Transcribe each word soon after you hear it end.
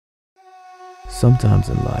Sometimes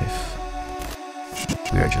in life,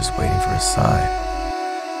 we are just waiting for a sign.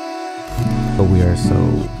 But we are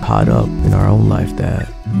so caught up in our own life that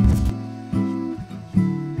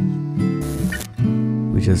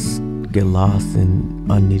we just get lost in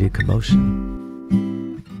unneeded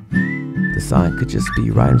commotion. The sign could just be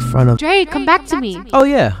right in front of— Dre, come back to me. Oh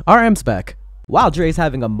yeah, RM's back. While Dre's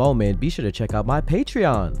having a moment, be sure to check out my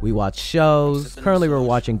Patreon. We watch shows. Currently we're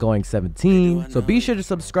watching Going 17. So be sure to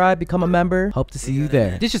subscribe, become a member. Hope to see you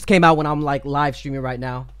there. This just came out when I'm like live streaming right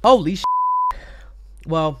now. Holy sh**.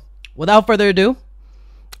 Well, without further ado,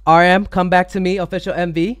 RM, come back to me, official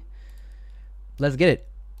MV. Let's get it.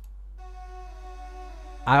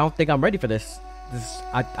 I don't think I'm ready for this.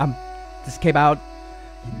 This came out.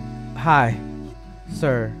 Hi,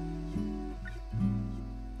 sir.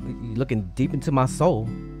 You're looking deep into my soul.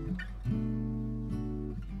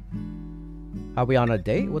 Are we on a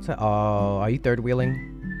date? What's that? Oh, are you third wheeling?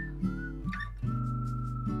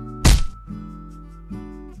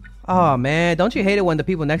 Oh man, don't you hate it when the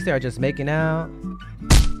people next to you are just making out?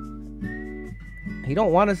 He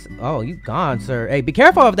don't want us. Oh, you gone, sir. Hey, be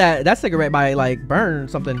careful of that cigarette might like burn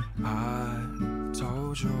something. I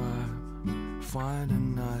told you I find a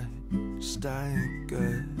night staying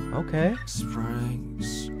good. Okay.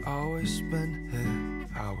 Spring's always been here.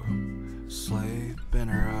 I will sleep in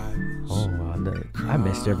her eyes. Oh, I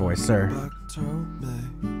missed your voice, sir. Back to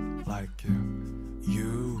me like you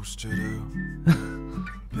used to do.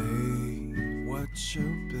 Be what you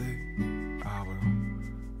be. I will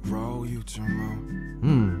roll you to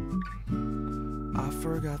moon. I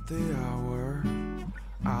forgot the hour.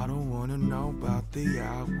 I don't wanna know about the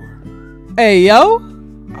hour. Hey, yo.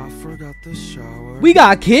 I forgot the shower. We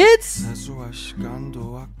got kids? You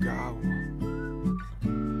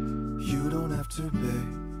don't have to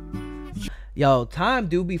be. Yo, time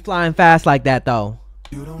do be flying fast like that though.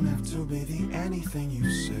 You don't have to be the anything you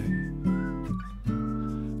say.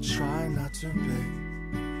 Try not to be.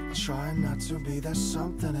 Try not to be. There's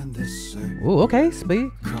something in this say. Ooh, okay, speak.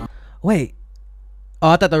 Wait.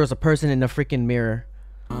 Oh, I thought there was a person in the freaking mirror.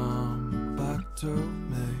 Back to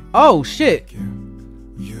me. Oh shit.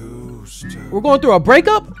 We're going through a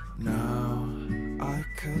breakup? Now I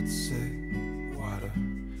could see what a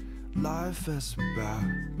life is about.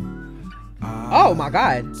 Oh my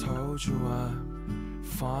god. Told you I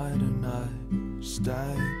find a night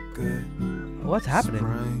stay good. What's happening?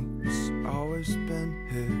 Spring's always been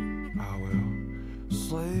here. I will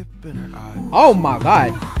sleep in her eyes. Oh my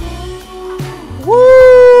god.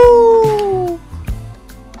 Woo!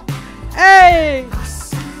 Hey!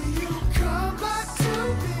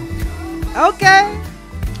 Okay,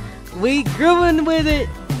 we grooving with it.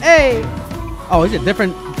 Hey, oh, is it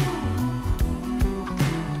different?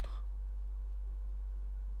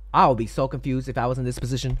 I would be so confused if I was in this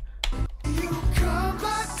position.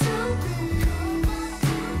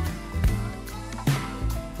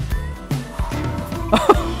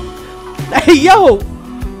 Hey, yo,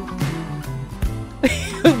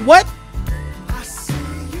 what?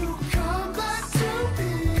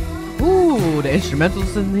 Ooh, the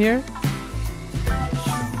instrumentals in here.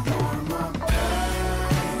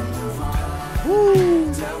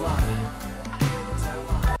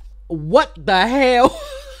 What the hell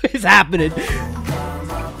is happening?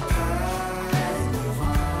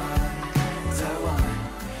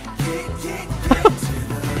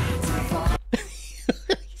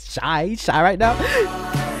 Shy right now.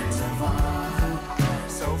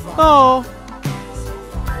 Oh.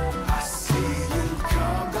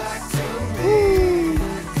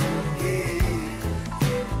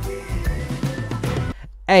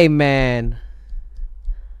 Hey man,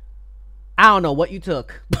 I don't know what you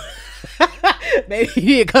took. Maybe he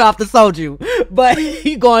didn't cut off the soju, but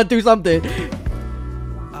he going through something.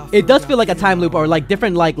 It does feel like a time loop or like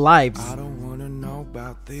different like lives.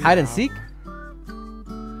 Hide and seek.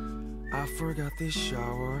 I forgot the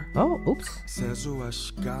shower. Oh, oops.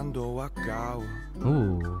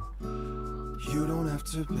 Ooh. You don't have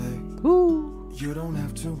to be. Ooh. You don't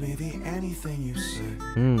have to be the anything you say.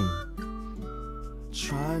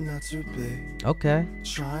 Try not to be. Okay.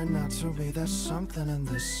 Try not to be. There's something in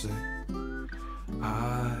this say.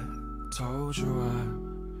 I told you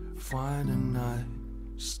I find a night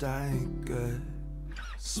staying good.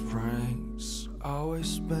 Spring's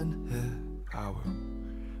always been here. I will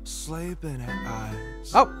sleep in her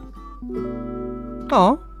eyes. Oh.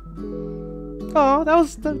 Oh. Oh, that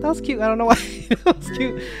was cute. I don't know why. That was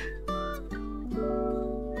cute.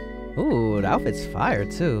 Ooh, the outfit's fire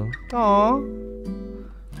too. Aw.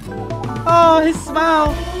 Oh, his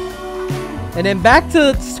smile. And then back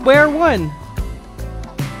to square one.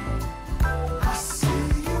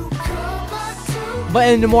 but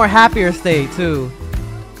in a more happier state too.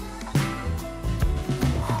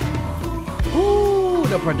 Ooh,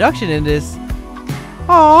 the production in this.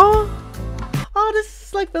 Aww. Oh, this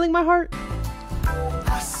is like filling my heart.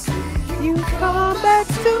 You come back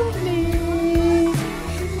to me.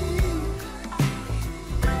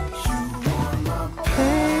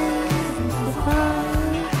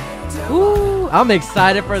 Ooh, I'm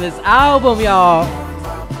excited for this album, y'all.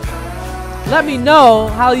 Let me know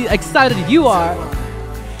how excited you are.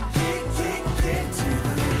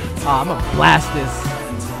 Oh, I'm gonna blast this.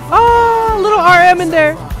 Oh, little RM in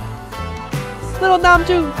there. Little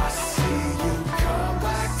Namjoon.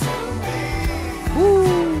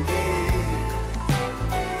 Ooh.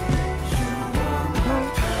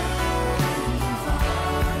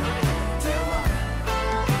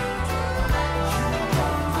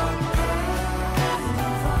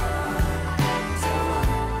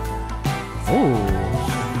 Ooh.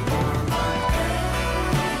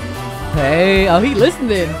 Hey, oh, he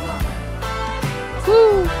listening.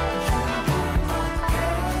 Woo.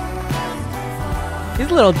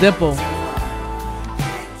 He's a little dimple.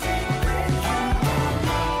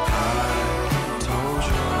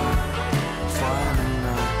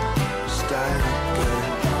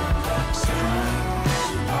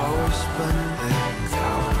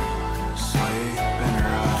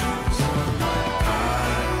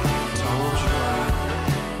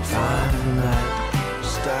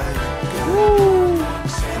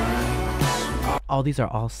 Oh, these are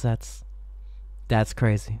all sets. That's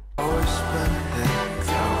crazy.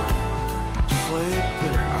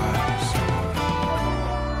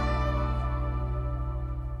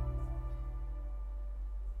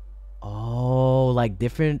 Oh, like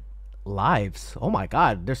different lives. Oh my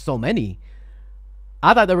god, there's so many.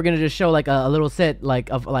 I thought they were gonna just show like a little set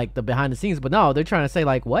like of like the behind the scenes, but no, they're trying to say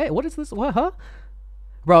like, what is this? What, huh?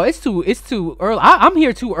 Bro, it's too early. I'm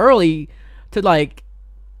here too early to like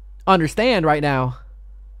understand right now.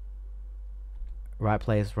 Right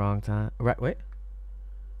place, wrong time. Right, wait.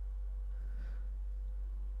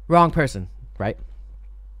 Wrong person, right?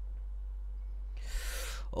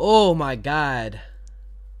 Oh my god.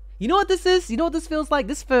 You know what this is? You know what this feels like?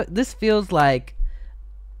 This feels like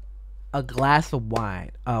a glass of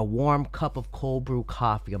wine, a warm cup of cold brew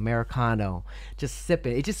coffee, Americano, just sip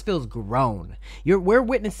it. It just feels grown. We're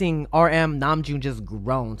witnessing RM Namjoon just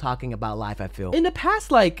grown, talking about life. I feel in the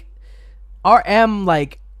past, like RM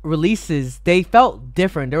like releases, they felt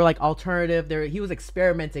different. They were like alternative. He was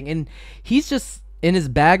experimenting, and he's just in his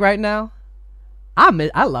bag right now.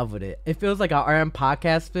 I love with it. It feels like our RM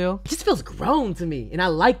podcast feel. It just feels grown to me, and I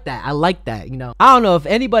like that. I like that. You know, I don't know if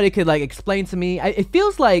anybody could like explain to me. It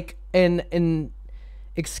feels like, and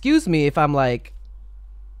excuse me if I'm like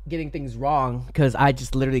getting things wrong, because I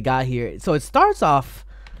just literally got here. So it starts off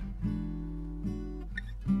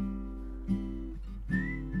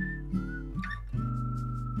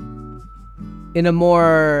in a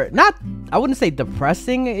more, not, I wouldn't say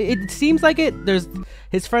depressing. It seems like it. There's,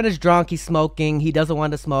 his friend is drunk, he's smoking, he doesn't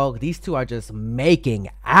want to smoke. These two are just making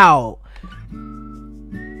out.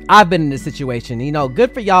 I've been in this situation, you know,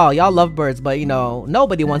 good for y'all. Y'all love birds, but you know,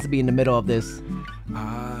 nobody wants to be in the middle of this.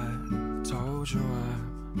 I told you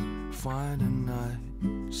I'm fine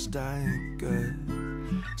tonight, staying good.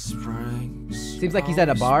 Seems like he's at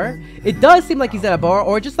a bar. It does seem like he's at a bar,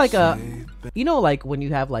 or just like a, you know, like when you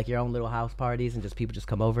have like your own little house parties and just people just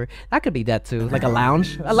come over. That could be that too, like a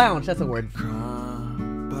lounge. A lounge, that's a word.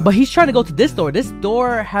 But he's trying to go to this door. This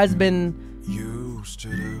door has been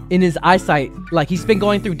in his eyesight. Like he's been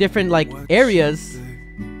going through different like areas,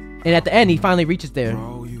 and at the end he finally reaches there,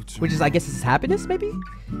 which is, I guess, his happiness maybe.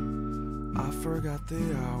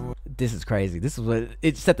 This is crazy. This is what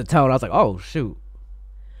it set the tone. I was like, oh shoot.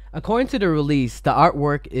 According to the release, the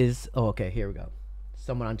artwork is, oh okay, here we go.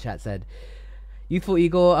 Someone on chat said, Youthful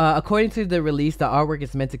Eagle, according to the release, the artwork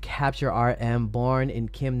is meant to capture RM, born in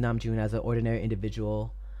Kim Namjoon as an ordinary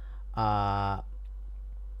individual in a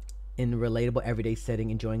relatable everyday setting,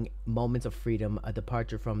 enjoying moments of freedom, a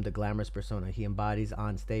departure from the glamorous persona he embodies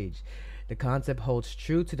on stage. The concept holds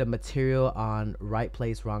true to the material on Right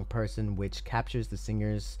Place, Wrong Person, which captures the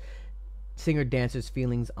singer-dancer's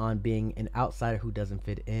feelings on being an outsider who doesn't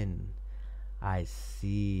fit in. I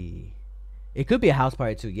see. It could be a house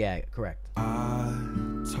party too. Yeah, correct. I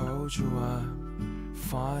told you I'm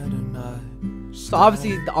fine tonight. So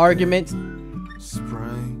obviously the argument,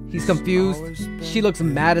 he's confused. She looks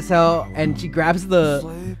mad as hell, and she grabs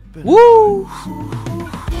the woo.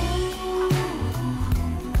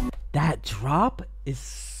 That drop is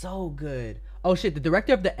so good. Oh shit, the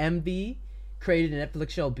director of the MV created a Netflix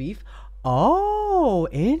show, Beef. Oh,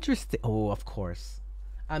 interesting. Oh, of course.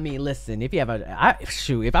 I mean, listen, if you have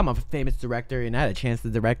if I'm a famous director and I had a chance to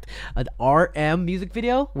direct an RM music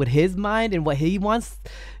video with his mind and what he wants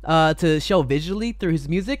to show visually through his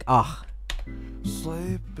music,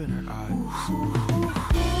 Sleep in her eyes.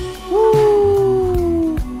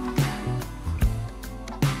 Woo.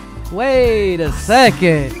 Wait a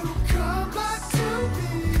second.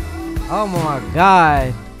 Oh my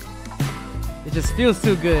god. It just feels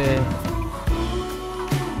too good.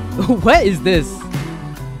 What is this?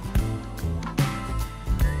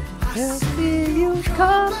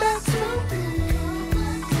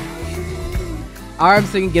 RM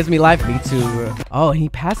singing gives me life. Me too. Oh, he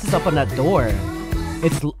passes up on that door.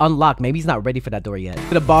 It's unlocked. Maybe he's not ready for that door yet.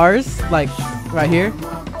 The bars, like right here.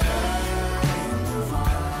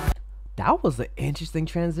 That was an interesting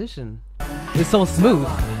transition. It's so smooth.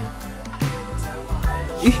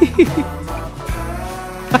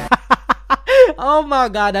 Oh my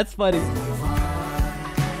god, that's funny.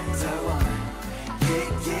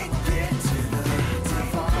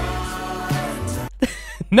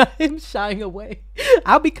 Not him shying away.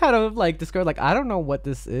 I'll be kind of like discouraged, like I don't know what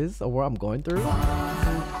this is or what I'm going through.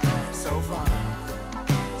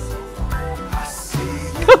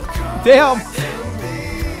 Damn.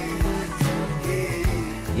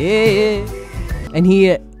 Yeah. And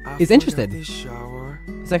he is interested. He's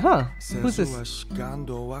like, huh? Who's this? You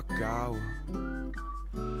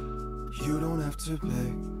don't have to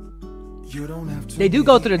beg. You don't have to. They do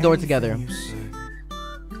go through the door together.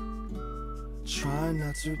 Try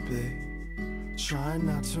not to be. Try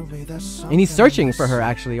not to be that. And he's searching for her,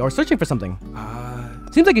 actually, or searching for something.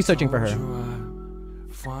 Seems like he's searching for her.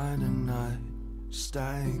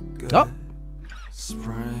 Oh.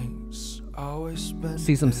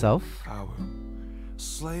 Sees himself.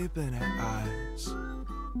 Sleep in her eyes.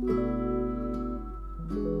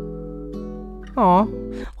 Aw,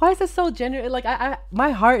 why is that so genuine? Like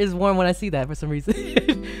my heart is warm when I see that for some reason.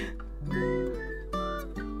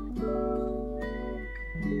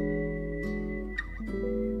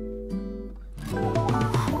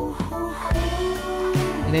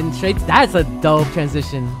 And then straight, that's a dope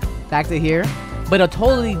transition. Back to here, but a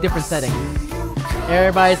totally different setting.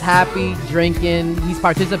 Everybody's happy, drinking, he's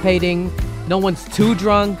participating. No one's too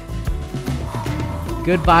drunk.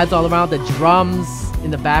 Good vibes all around. The drums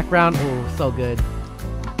in the background, oh, so good.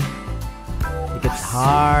 The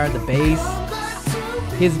guitar, the bass,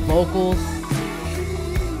 his vocals.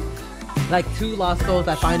 Like two lost souls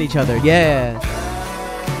that find each other. Yeah.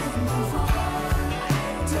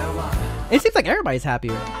 It seems like everybody's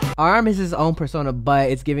happier. Arm is his own persona, but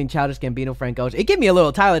it's giving Childish Gambino, Frank Ocean. It gave me a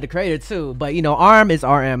little Tyler the Creator too, but you know, Arm is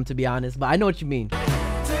RM to be honest. But I know what you mean.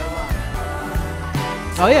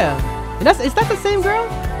 Oh yeah, and is that the same girl,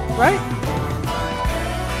 right?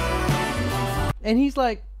 And he's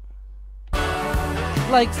like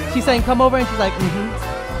she's saying come over, and she's like,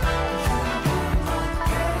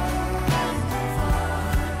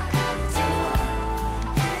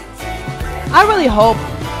 I really hope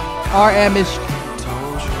RM is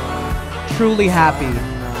truly happy.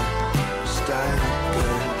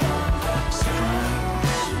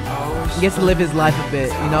 He gets to live his life a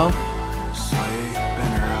bit, you know?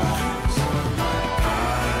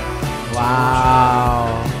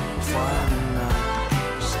 Wow.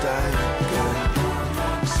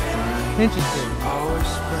 Interesting.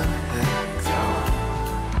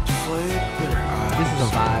 This is a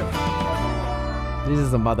vibe. This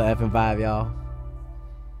is a mother effing vibe, y'all.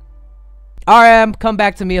 RM, Come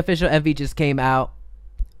Back to Me official MV just came out.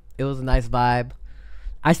 It was a nice vibe.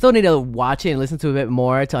 I still need to watch it and listen to it a bit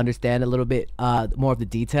more to understand a little bit more of the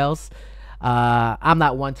details. I'm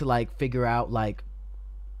not one to like figure out like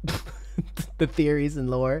the theories and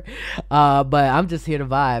lore, but I'm just here to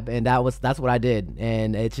vibe, and that's what I did.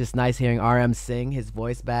 And it's just nice hearing RM sing his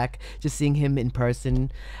voice back, just seeing him in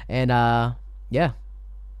person, and yeah,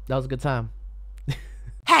 that was a good time.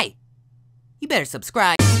 Hey, you better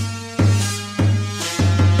subscribe.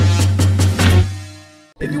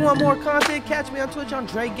 If you want more content, catch me on Twitch on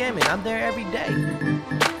Jrekml. I'm there every day.